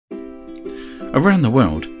Around the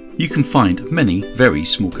world, you can find many very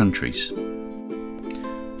small countries.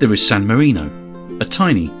 There is San Marino, a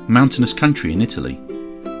tiny mountainous country in Italy.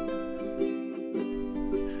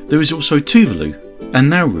 There is also Tuvalu and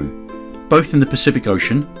Nauru, both in the Pacific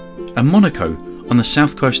Ocean, and Monaco on the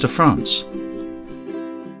south coast of France.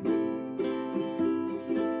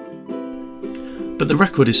 But the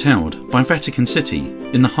record is held by Vatican City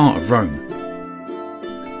in the heart of Rome.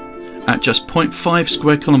 At just 0.5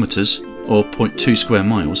 square kilometres or 0.2 square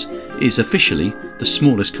miles, it is officially the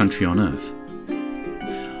smallest country on Earth.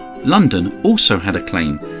 London also had a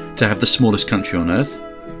claim to have the smallest country on Earth,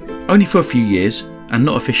 only for a few years and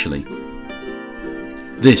not officially.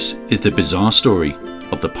 This is the bizarre story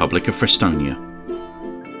of the Republic of Frestonia.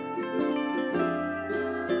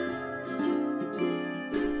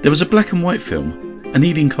 There was a black and white film, an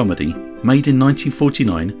Ealing comedy, made in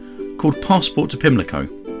 1949 called Passport to Pimlico,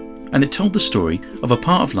 and it told the story of a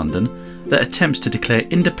part of London that attempts to declare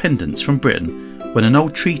independence from Britain when an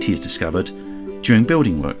old treaty is discovered during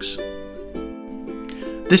building works.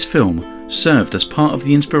 This film served as part of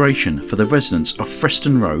the inspiration for the residents of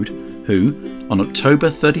Freston Road who, on October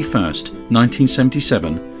 31st,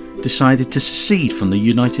 1977, decided to secede from the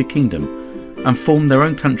United Kingdom and form their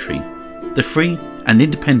own country, the Free and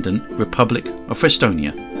Independent Republic of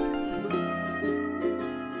Frestonia.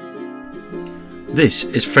 This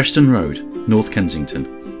is Freston Road, North Kensington.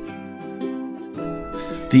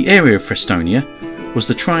 The area of Frestonia was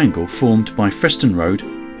the triangle formed by Freston Road,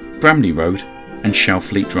 Bramley Road and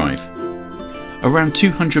Shalfleet Drive. Around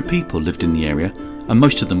 200 people lived in the area and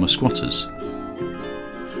most of them were squatters.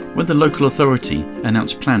 When the local authority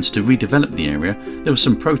announced plans to redevelop the area, there were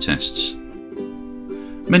some protests.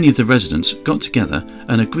 Many of the residents got together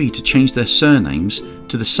and agreed to change their surnames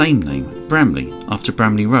to the same name, Bramley, after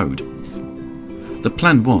Bramley Road. The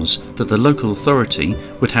plan was that the local authority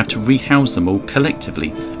would have to rehouse them all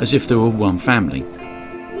collectively as if they were one family.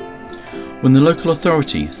 When the local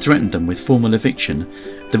authority threatened them with formal eviction,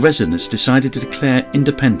 the residents decided to declare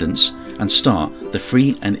independence and start the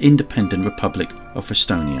Free and Independent Republic of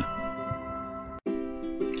Frestonia.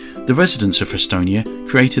 The residents of Frestonia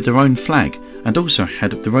created their own flag and also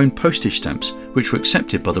had their own postage stamps which were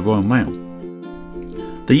accepted by the Royal Mail.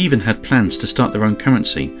 They even had plans to start their own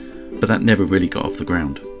currency, but that never really got off the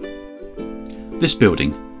ground. This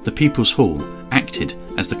building, the People's Hall, acted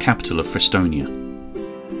as the capital of Frestonia.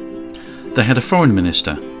 They had a foreign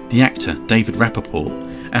minister, the actor David Rappaport,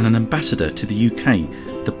 and an ambassador to the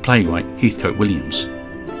UK, the playwright Heathcote Williams.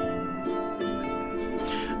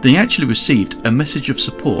 They actually received a message of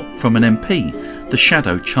support from an MP, the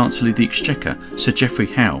Shadow Chancellor of the Exchequer, Sir Geoffrey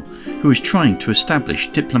Howe, who was trying to establish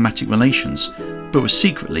diplomatic relations, but was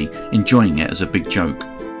secretly enjoying it as a big joke.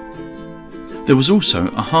 There was also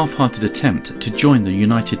a half-hearted attempt to join the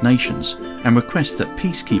United Nations and request that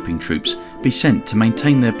peacekeeping troops be sent to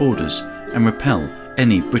maintain their borders and repel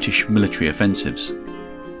any British military offensives.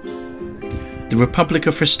 The Republic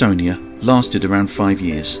of Frestonia lasted around 5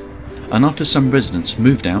 years, and after some residents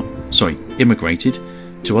immigrated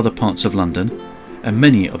to other parts of London, and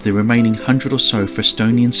many of the remaining 100 or so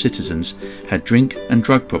Frestonian citizens had drink and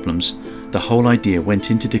drug problems, the whole idea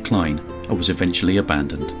went into decline and was eventually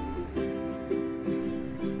abandoned.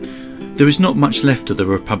 There is not much left of the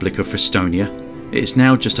Republic of Frestonia. It is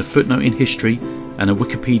now just a footnote in history and a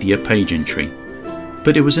Wikipedia page entry.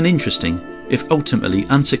 But it was an interesting, if ultimately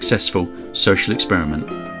unsuccessful, social experiment.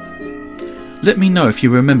 Let me know if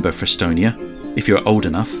you remember Frestonia, if you're old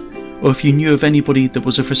enough, or if you knew of anybody that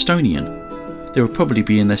was a Frestonian. They would probably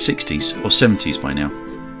be in their 60s or 70s by now.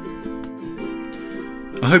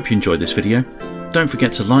 I hope you enjoyed this video. Don't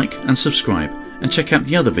forget to like and subscribe and check out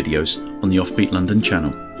the other videos on the Offbeat London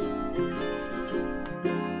channel.